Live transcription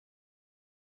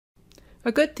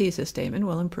A good thesis statement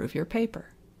will improve your paper.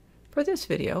 For this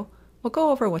video, we'll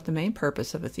go over what the main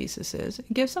purpose of a thesis is and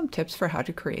give some tips for how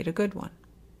to create a good one.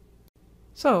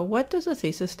 So, what does a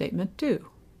thesis statement do?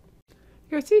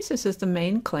 Your thesis is the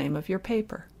main claim of your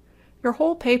paper. Your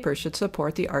whole paper should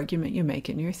support the argument you make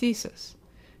in your thesis.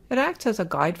 It acts as a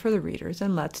guide for the readers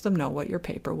and lets them know what your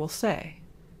paper will say.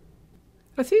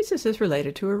 A thesis is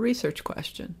related to a research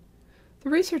question. The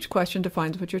research question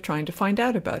defines what you're trying to find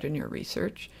out about in your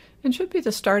research and should be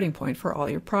the starting point for all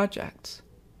your projects.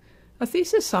 A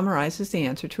thesis summarizes the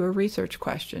answer to a research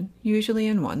question, usually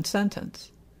in one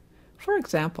sentence. For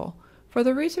example, for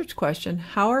the research question,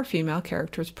 how are female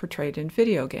characters portrayed in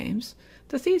video games,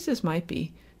 the thesis might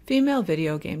be, female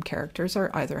video game characters are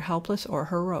either helpless or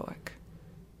heroic.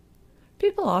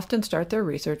 People often start their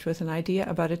research with an idea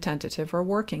about a tentative or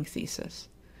working thesis.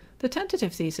 The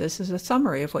tentative thesis is a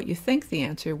summary of what you think the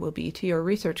answer will be to your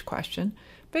research question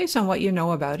based on what you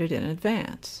know about it in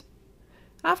advance.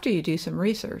 After you do some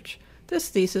research, this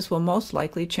thesis will most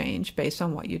likely change based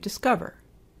on what you discover.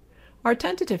 Our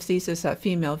tentative thesis that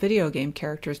female video game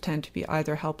characters tend to be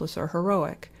either helpless or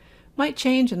heroic might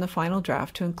change in the final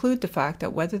draft to include the fact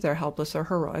that whether they're helpless or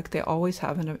heroic, they always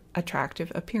have an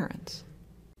attractive appearance.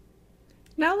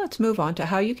 Now let's move on to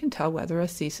how you can tell whether a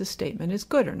thesis statement is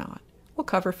good or not. We'll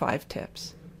cover 5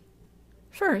 tips.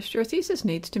 First, your thesis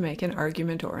needs to make an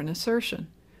argument or an assertion.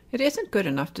 It isn't good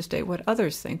enough to state what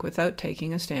others think without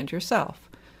taking a stand yourself,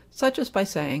 such as by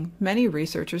saying, many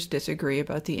researchers disagree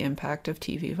about the impact of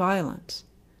TV violence.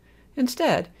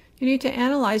 Instead, you need to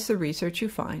analyze the research you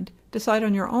find, decide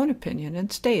on your own opinion,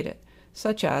 and state it,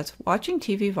 such as, watching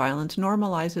TV violence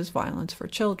normalizes violence for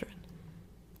children.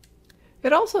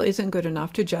 It also isn't good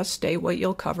enough to just state what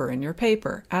you'll cover in your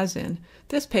paper, as in,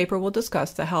 this paper will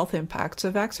discuss the health impacts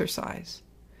of exercise.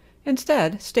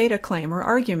 Instead, state a claim or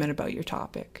argument about your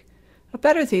topic. A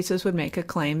better thesis would make a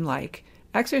claim like,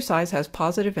 exercise has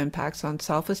positive impacts on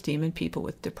self-esteem in people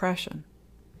with depression.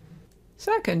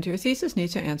 Second, your thesis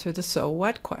needs to answer the so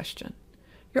what question.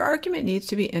 Your argument needs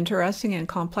to be interesting and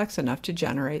complex enough to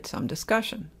generate some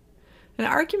discussion. An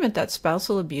argument that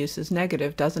spousal abuse is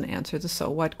negative doesn't answer the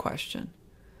so what question.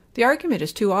 The argument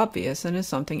is too obvious and is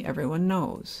something everyone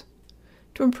knows.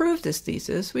 To improve this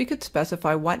thesis, we could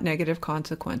specify what negative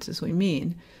consequences we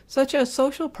mean, such as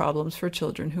social problems for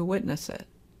children who witness it.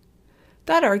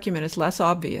 That argument is less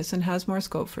obvious and has more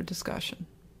scope for discussion.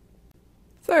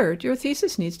 Third, your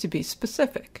thesis needs to be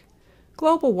specific.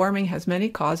 Global warming has many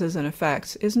causes and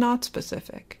effects is not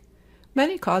specific.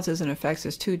 Many causes and effects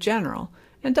is too general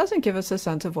and doesn't give us a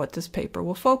sense of what this paper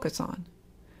will focus on.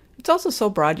 It's also so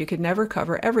broad you could never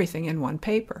cover everything in one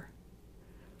paper.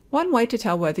 One way to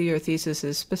tell whether your thesis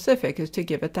is specific is to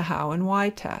give it the how and why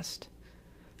test.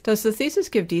 Does the thesis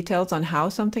give details on how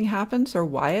something happens or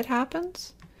why it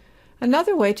happens?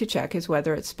 Another way to check is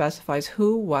whether it specifies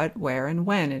who, what, where, and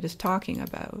when it is talking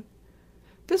about.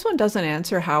 This one doesn't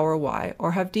answer how or why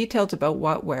or have details about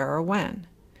what, where, or when.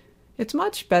 It's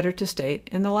much better to state,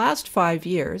 in the last 5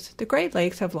 years, the Great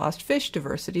Lakes have lost fish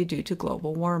diversity due to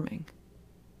global warming.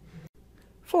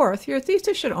 Fourth, your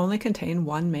thesis should only contain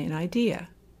one main idea.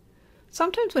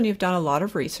 Sometimes when you've done a lot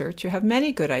of research, you have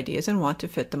many good ideas and want to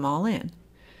fit them all in.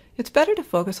 It's better to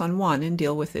focus on one and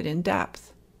deal with it in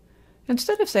depth.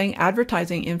 Instead of saying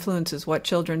advertising influences what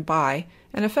children buy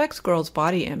and affects girls'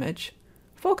 body image,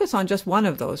 focus on just one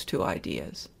of those 2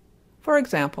 ideas. For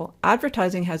example,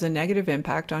 advertising has a negative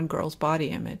impact on girls' body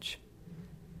image.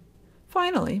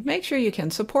 Finally, make sure you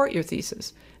can support your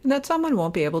thesis and that someone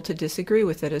won't be able to disagree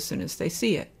with it as soon as they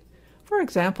see it. For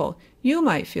example, you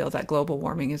might feel that global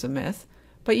warming is a myth,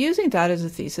 but using that as a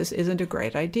thesis isn't a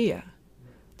great idea.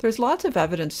 There's lots of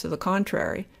evidence to the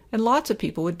contrary, and lots of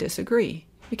people would disagree.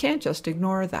 You can't just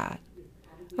ignore that.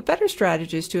 A better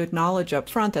strategy is to acknowledge up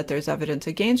front that there's evidence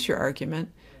against your argument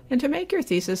and to make your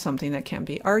thesis something that can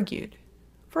be argued.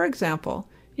 For example,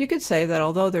 you could say that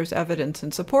although there's evidence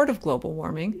in support of global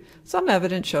warming, some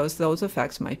evidence shows those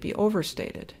effects might be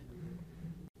overstated.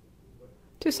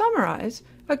 To summarize,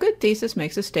 a good thesis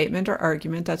makes a statement or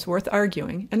argument that's worth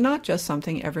arguing and not just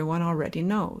something everyone already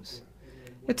knows.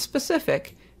 It's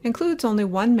specific, includes only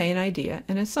one main idea,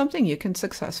 and is something you can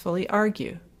successfully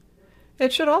argue.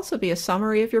 It should also be a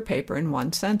summary of your paper in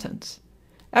one sentence.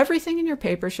 Everything in your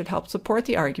paper should help support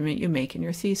the argument you make in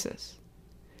your thesis.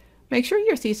 Make sure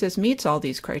your thesis meets all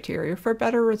these criteria for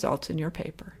better results in your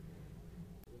paper.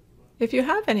 If you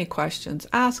have any questions,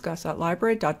 ask us at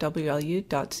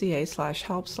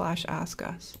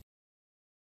library.wlu.ca/help/askus.